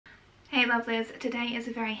Hey lovelies, today is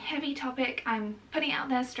a very heavy topic. I'm putting it out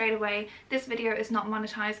there straight away. This video is not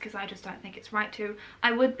monetized because I just don't think it's right to.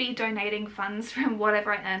 I would be donating funds from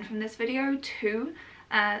whatever I earn from this video to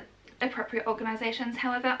appropriate organisations.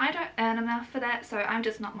 However, I don't earn enough for that, so I'm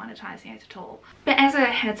just not monetizing it at all. But as a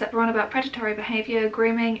heads up, we're on about predatory behaviour,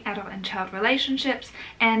 grooming, adult and child relationships,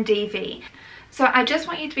 and DV. So I just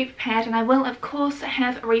want you to be prepared, and I will of course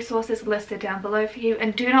have resources listed down below for you,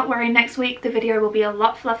 and do not worry, next week the video will be a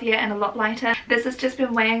lot fluffier and a lot lighter. This has just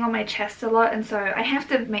been weighing on my chest a lot, and so I have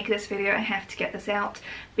to make this video, I have to get this out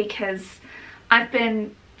because I've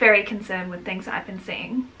been very concerned with things that I've been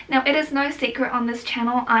seeing. Now, it is no secret on this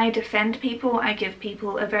channel, I defend people, I give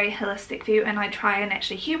people a very holistic view, and I try and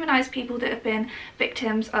actually humanize people that have been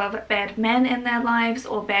victims of bad men in their lives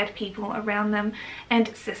or bad people around them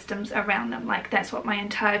and systems around them. Like, that's what my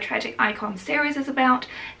entire Tragic Icon series is about,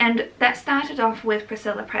 and that started off with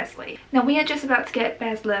Priscilla Presley. Now, we are just about to get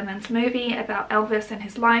Baz Luhrmann's movie about Elvis and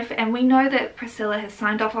his life, and we know that Priscilla has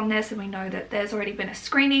signed off on this, and we know that there's already been a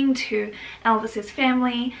screening to Elvis's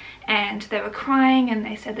family, and they were crying and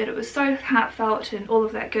they said that it was so heartfelt and all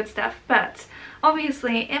of that good stuff. But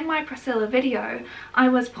obviously in my Priscilla video I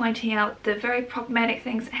was pointing out the very problematic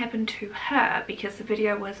things that happened to her, because the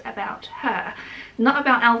video was about her, not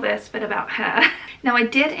about Elvis but about her. Now, I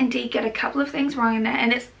did indeed get a couple of things wrong in there,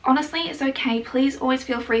 and it's honestly, it's okay. Please always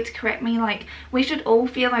feel free to correct me. Like, we should all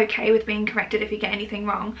feel okay with being corrected if you get anything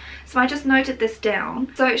wrong. So I just noted this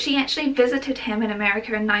down. So she actually visited him in America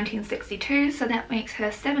in 1962, so that makes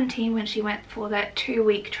her 17 when she went for that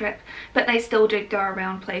 2-week trip, but they still did go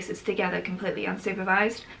around places together completely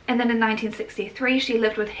unsupervised. And then in 1963 she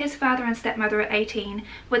lived with his father and stepmother at 18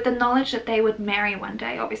 with the knowledge that they would marry one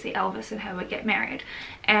day. Obviously Elvis and her would get married,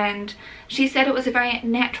 and she said it was a very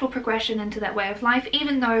natural progression into that way of life,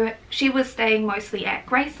 even though she was staying mostly at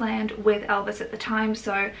Graceland with Elvis at the time,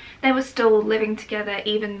 so they were still living together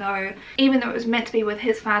even though it was meant to be with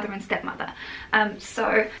his father and stepmother. And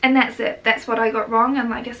that's it. That's what I got wrong, and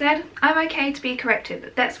like I said, I'm okay to be corrected,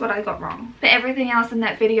 but that's what I got wrong. But everything else in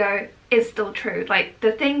that video is still true. Like,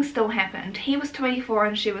 the thing still happened. He was 24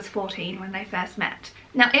 and she was 14 when they first met.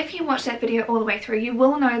 Now, if you watch that video all the way through, you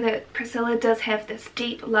will know that Priscilla does have this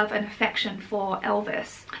deep love and affection for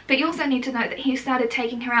Elvis. But you also need to know that he started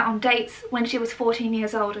taking her out on dates when she was 14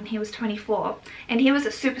 years old and he was 24. And he was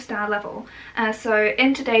at superstar level. So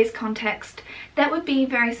in today's context, that would be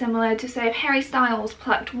very similar to, say, if Harry Styles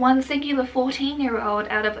plucked one singular 14-year-old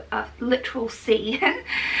out of a literal sea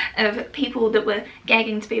of people that were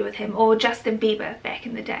gagging to be with him, or Justin Bieber back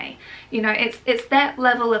in the day. You know, it's that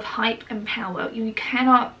level of hype and power. You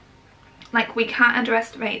cannot, like, we can't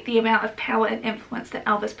underestimate the amount of power and influence that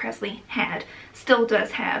Elvis Presley had, still does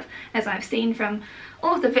have, as I've seen from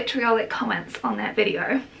all of the vitriolic comments on that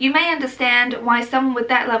video. You may understand why someone with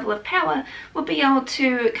that level of power would be able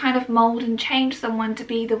to kind of mold and change someone to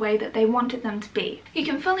be the way that they wanted them to be. You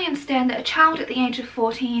can fully understand that a child at the age of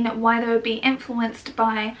 14, why they would be influenced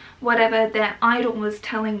by whatever their idol was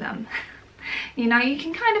telling them. You know, you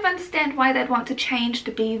can kind of understand why they'd want to change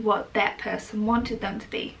to be what that person wanted them to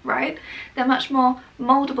be, right? They're much more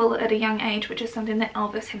moldable at a young age, which is something that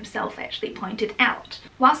Elvis himself actually pointed out.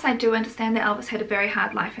 Whilst I do understand that Elvis had a very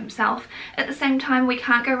hard life himself, at the same time we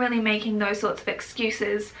can't go really making those sorts of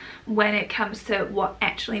excuses when it comes to what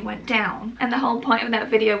actually went down. And the whole point of that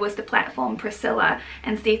video was to platform Priscilla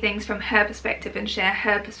and see things from her perspective and share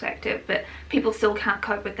her perspective, but people still can't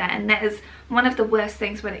cope with that, and that is one of the worst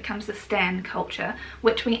things when it comes to stan culture,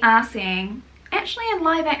 which we are seeing actually in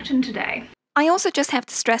live action today. I also just have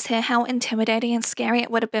to stress here how intimidating and scary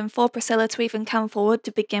it would have been for Priscilla to even come forward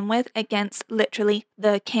to begin with against literally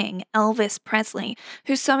the king, Elvis Presley,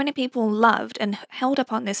 who so many people loved and held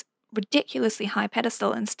up on this ridiculously high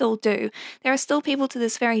pedestal and still do. There are still people to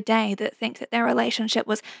this very day that think that their relationship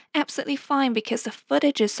was absolutely fine because the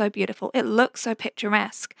footage is so beautiful, it looks so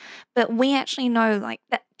picturesque, but we actually know, like,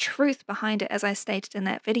 that truth behind it, as I stated in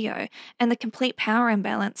that video, and the complete power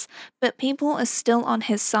imbalance, but people are still on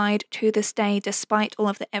his side to this day despite all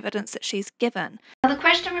of the evidence that she's given. Now, the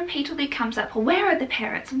question repeatedly comes up, where are the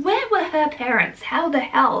parents? Where were her parents? How the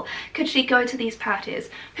hell could she go to these parties?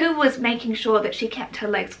 Who was making sure that she kept her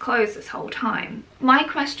legs closed this whole time? My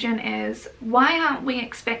question is, why aren't we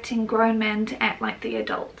expecting grown men to act like the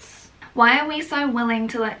adults? Why are we so willing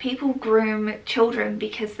to let people groom children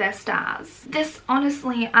because they're stars? This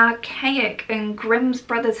honestly archaic and Grimm's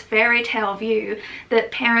Brothers fairy tale view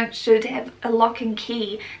that parents should have a lock and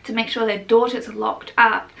key to make sure their daughters are locked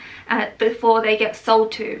up before they get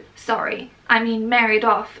sold to, married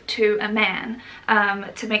off to a man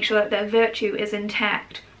to make sure that their virtue is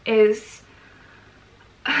intact, is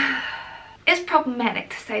is problematic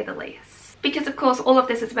to say the least. Because of course all of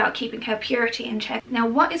this is about keeping her purity in check. Now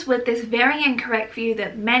what is with this very incorrect view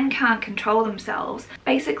that men can't control themselves?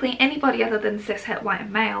 Basically anybody other than cis-het white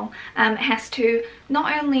male has to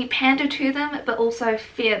not only pander to them but also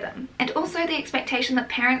fear them. And also the expectation that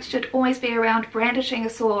parents should always be around brandishing a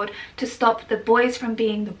sword to stop the boys from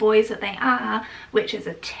being the boys that they are, which is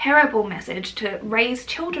a terrible message to raise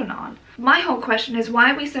children on. My whole question is,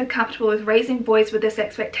 why are we so comfortable with raising boys with this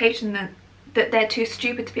expectation that they're too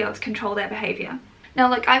stupid to be able to control their behavior? Now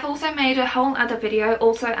look, I've also made a whole other video,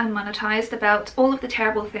 also unmonetized, about all of the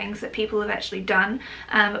terrible things that people have actually done,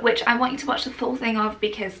 which I want you to watch the full thing of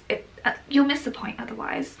because you'll miss the point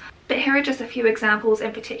otherwise. But here are just a few examples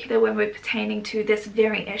in particular when we're pertaining to this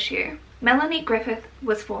very issue. Melanie Griffith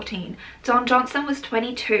was 14, Don Johnson was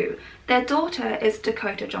 22, their daughter is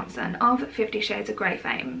Dakota Johnson of 50 Shades of Grey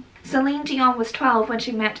fame. Celine Dion was 12 when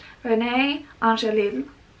she met Renee Angelil.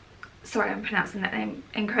 Sorry, I'm pronouncing that name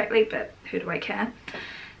incorrectly, but who do I care?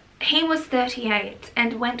 He was 38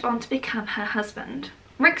 and went on to become her husband.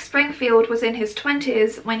 Rick Springfield was in his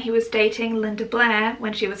 20s when he was dating Linda Blair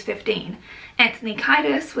when she was 15. Anthony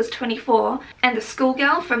Kiedis was 24 and the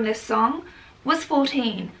schoolgirl from this song was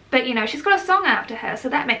 14. But you know, she's got a song after her, so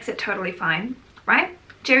that makes it totally fine, right?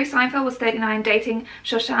 Jerry Seinfeld was 39 dating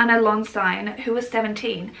Shoshana Lonstein, who was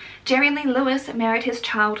 17. Jerry Lee Lewis married his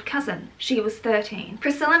child cousin. She was 13.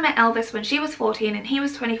 Priscilla met Elvis when she was 14 and he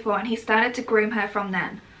was 24, and he started to groom her from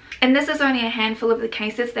then. And this is only a handful of the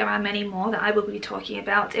cases. There are many more that I will be talking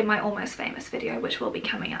about in my Almost Famous video, which will be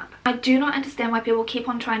coming up. I do not understand why people keep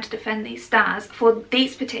on trying to defend these stars for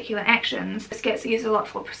these particular actions. This gets used a lot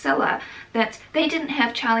for Priscilla, that they didn't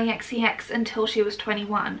have Charli XCX until she was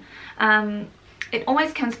 21. It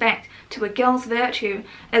always comes back to a girl's virtue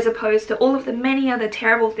as opposed to all of the many other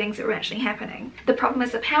terrible things that were actually happening. The problem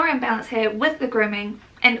is the power imbalance here with the grooming,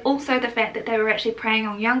 and also the fact that they were actually preying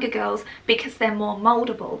on younger girls because they're more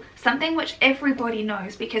moldable. Something which everybody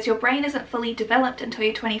knows, because your brain isn't fully developed until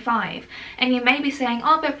you're 25. And you may be saying,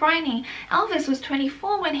 oh but Bryony, Elvis was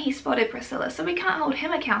 24 when he spotted Priscilla, so we can't hold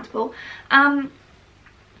him accountable.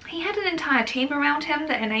 He had an entire team around him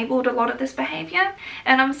that enabled a lot of this behaviour.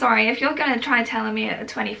 And I'm sorry, if you're going to try telling me a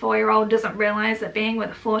 24-year-old doesn't realise that being with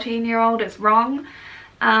a 14-year-old is wrong,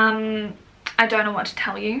 I don't know what to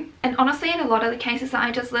tell you. And honestly, in a lot of the cases that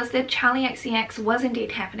I just listed, Charli XCX was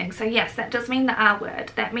indeed happening. So yes, that does mean the R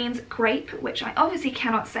word. That means grape, which I obviously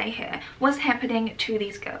cannot say here, was happening to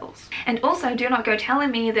these girls. And also, do not go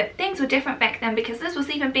telling me that things were different back then, because this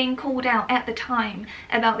was even being called out at the time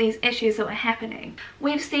about these issues that were happening.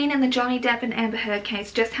 We've seen in the Johnny Depp and Amber Heard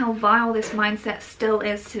case just how vile this mindset still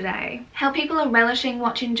is today. How people are relishing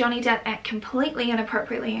watching Johnny Depp act completely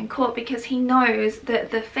inappropriately in court because he knows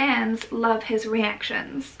that the fans love his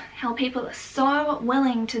reactions. How people are so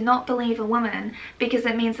willing to not believe a woman because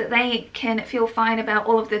it means that they can feel fine about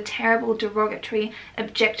all of the terrible, derogatory,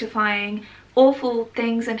 objectifying, awful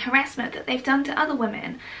things and harassment that they've done to other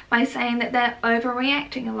women by saying that they're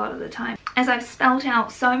overreacting a lot of the time. As I've spelled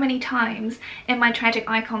out so many times in my Tragic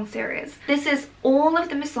Icon series, this is all of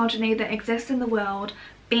the misogyny that exists in the world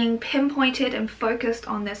being pinpointed and focused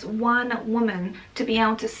on this one woman to be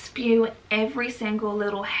able to spew every single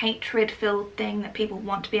little hatred-filled thing that people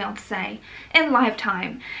want to be able to say in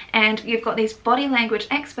lifetime. And you've got these body language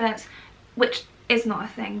experts, which is not a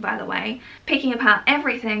thing, by the way, picking apart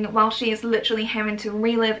everything while she is literally having to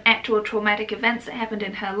relive actual traumatic events that happened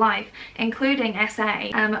in her life, including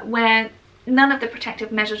SA, where none of the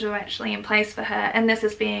protective measures are actually in place for her, and this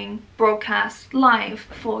is being broadcast live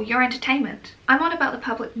for your entertainment. I'm on about the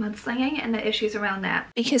public mudslinging and the issues around that.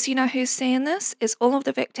 Because you know who's seeing this is all of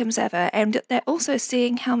the victims ever, and they're also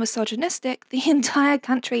seeing how misogynistic the entire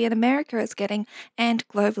country in America is getting, and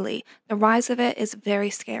globally. The rise of it is very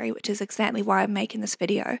scary, which is exactly why I'm making this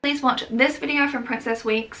video. Please watch this video from Princess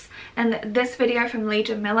Weeks and this video from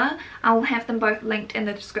Legion Miller. I will have them both linked in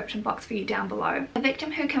the description box for you down below. A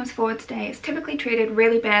victim who comes forward today is typically treated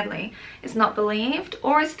really badly, is not believed,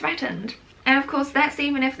 or is threatened. And of course that's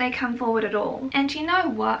even if they come forward at all. And you know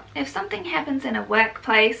what? If something happens in a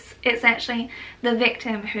workplace, it's actually the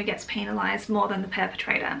victim who gets penalised more than the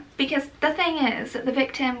perpetrator. Because the thing is that the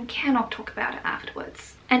victim cannot talk about it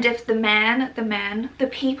afterwards. And if the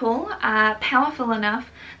people are powerful enough,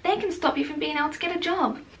 they can stop you from being able to get a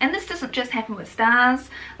job. And this doesn't just happen with stars,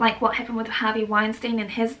 like what happened with Harvey Weinstein and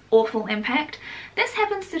his awful impact. This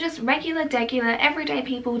happens to just regular, everyday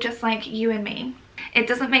people just like you and me. It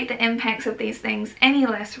doesn't make the impacts of these things any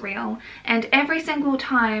less real, and every single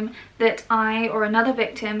time that I or another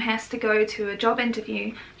victim has to go to a job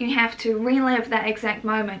interview, you have to relive that exact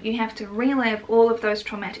moment. You have to relive all of those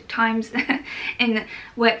traumatic times in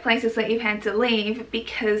workplaces that you've had to leave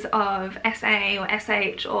because of SA or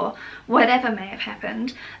SH or whatever may have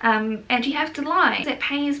happened, and you have to lie. It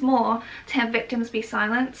pays more to have victims be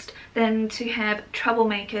silenced than to have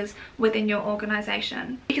troublemakers within your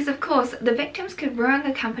organisation. Because of course, the victims could ruin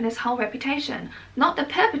the company's whole reputation, not the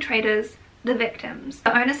perpetrators, the victims.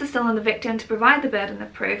 The onus is still on the victim to provide the burden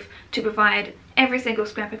of proof, to provide every single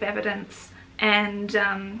scrap of evidence, and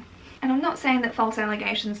I'm not saying that false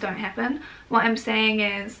allegations don't happen. What I'm saying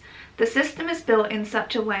is the system is built in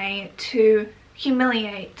such a way to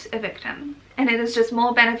humiliate a victim, and it is just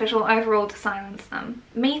more beneficial overall to silence them.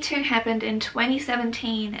 Me Too happened in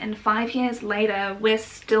 2017, and 5 years later we're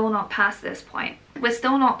still not past this point. We're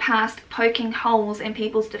still not past poking holes in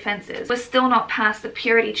people's defences. We're still not past the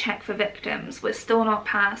purity check for victims. We're still not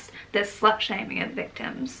past the slut shaming of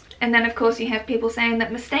victims. And then of course you have people saying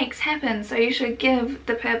that mistakes happen, so you should give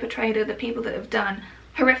the perpetrator, the people that have done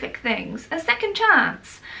horrific things, a second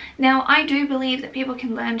chance. Now, I do believe that people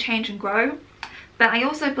can learn, change and grow, but I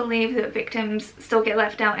also believe that victims still get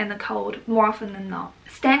left out in the cold more often than not.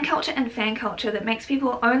 Stan culture and fan culture that makes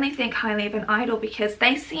people only think highly of an idol because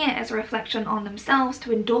they see it as a reflection on themselves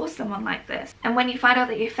to endorse someone like this. And when you find out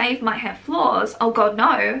that your fave might have flaws, oh god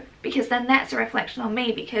no, because then that's a reflection on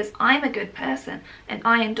me because I'm a good person and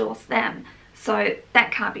I endorse them. So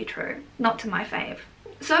that can't be true, not to my fave.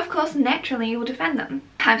 So of course, naturally you'll defend them.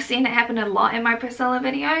 I've seen it happen a lot in my Priscilla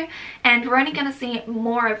video, and we're only going to see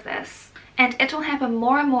more of this. And it'll happen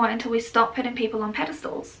more and more until we stop putting people on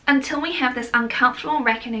pedestals. Until we have this uncomfortable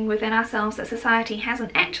reckoning within ourselves that society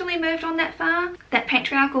hasn't actually moved on that far, that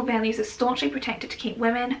patriarchal values are staunchly protected to keep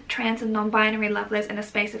women, trans and non-binary lovers in a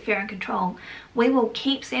space of fear and control, we will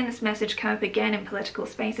keep seeing this message come up again in political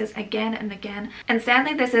spaces again and again. And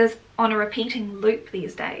sadly this is on a repeating loop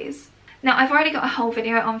these days. Now, I've already got a whole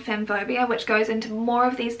video on femphobia which goes into more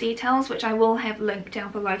of these details, which I will have linked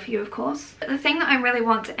down below for you of course. But the thing that I really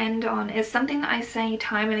want to end on is something that I say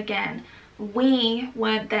time and again. We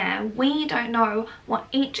weren't there. We don't know what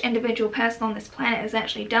each individual person on this planet has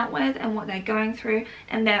actually dealt with and what they're going through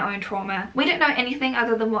and their own trauma. We don't know anything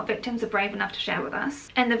other than what victims are brave enough to share with us.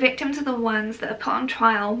 And the victims are the ones that are put on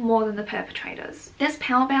trial more than the perpetrators. This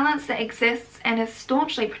power balance that exists and is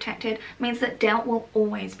staunchly protected means that doubt will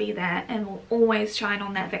always be there and will always shine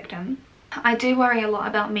on that victim. I do worry a lot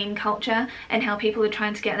about meme culture and how people are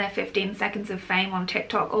trying to get their 15 seconds of fame on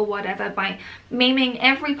TikTok or whatever by memeing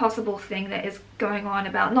every possible thing that is going on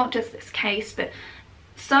about not just this case, but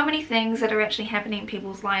so many things that are actually happening in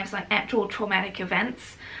people's lives, like actual traumatic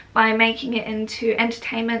events, by making it into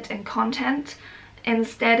entertainment and content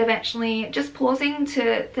instead of actually just pausing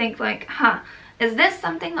to think like, is this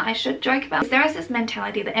something that I should joke about? There is this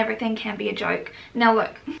mentality that everything can be a joke. Now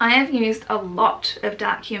look, I have used a lot of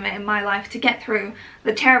dark humour in my life to get through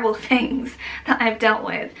the terrible things that I've dealt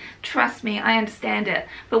with. Trust me, I understand it.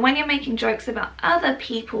 But when you're making jokes about other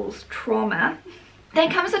people's trauma, there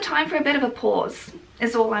comes a time for a bit of a pause,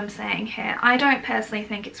 is all I'm saying here. I don't personally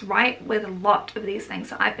think it's right with a lot of these things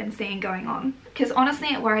that I've been seeing going on. Because honestly,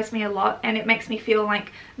 it worries me a lot and it makes me feel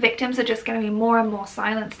like victims are just going to be more and more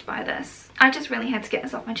silenced by this. I just really had to get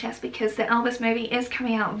this off my chest because the Elvis movie is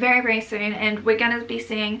coming out very, very soon, and we're going to be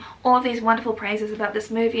seeing all of these wonderful praises about this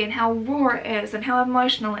movie and how raw it is and how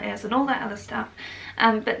emotional it is and all that other stuff.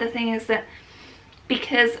 But the thing is that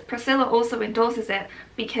because Priscilla also endorses it,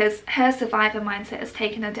 because her survivor mindset has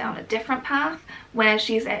taken her down a different path where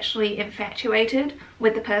she's actually infatuated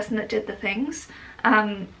with the person that did the things.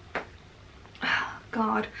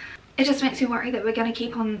 God. It just makes me worry that we're going to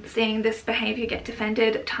keep on seeing this behaviour get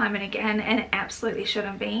defended time and again, and it absolutely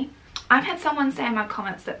shouldn't be. I've had someone say in my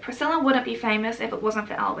comments that Priscilla wouldn't be famous if it wasn't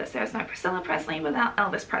for Elvis. There is no Priscilla Presley without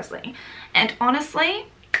Elvis Presley. And honestly,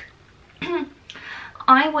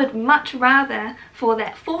 I would much rather for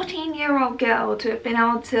that 14-year-old girl to have been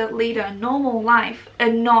able to lead a normal life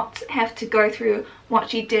and not have to go through what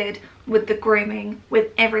she did with the grooming,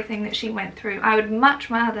 with everything that she went through. I would much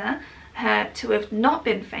rather her to have not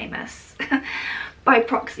been famous by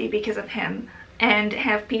proxy because of him and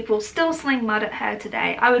have people still sling mud at her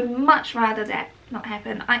today. I would much rather that not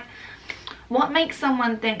happen. What makes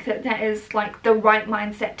someone think that that is like the right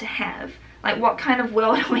mindset to have? Like, what kind of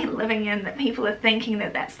world are we living in that people are thinking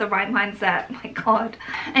that that's the right mindset? My god.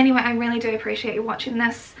 Anyway, I really do appreciate you watching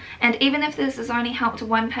this, and even if this has only helped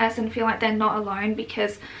one person feel like they're not alone,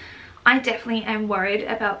 because I definitely am worried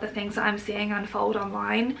about the things that I'm seeing unfold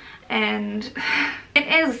online, and it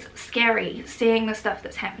is scary seeing the stuff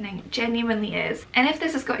that's happening. It genuinely is. And if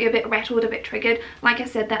this has got you a bit rattled, a bit triggered, like I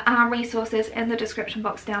said, there are resources in the description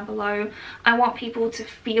box down below. I want people to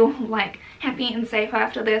feel like happy and safe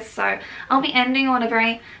after this, so I'll be ending on a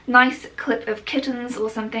very nice clip of kittens or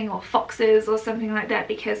something, or foxes or something like that,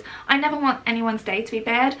 because I never want anyone's day to be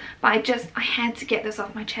bad, but I had to get this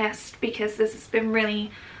off my chest because this has been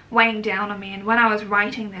really weighing down on me, and when I was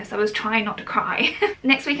writing this I was trying not to cry.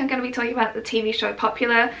 Next week I'm going to be talking about the TV show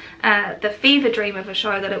Popular, the fever dream of a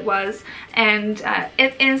show that it was, and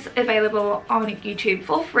it is available on YouTube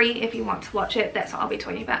for free if you want to watch it. That's what I'll be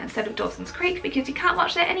talking about instead of Dawson's Creek, because you can't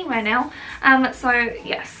watch that anywhere now. So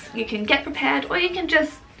yes, you can get prepared, or you can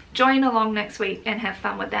just join along next week and have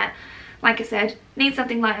fun with that. Like I said, need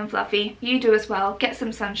something light and fluffy. You do as well. Get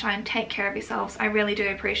some sunshine. Take care of yourselves. I really do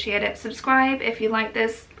appreciate it. Subscribe if you like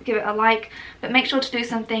this. Give it a like. But make sure to do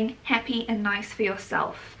something happy and nice for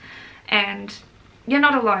yourself. And you're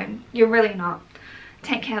not alone. You're really not.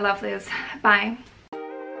 Take care, lovelies. Bye.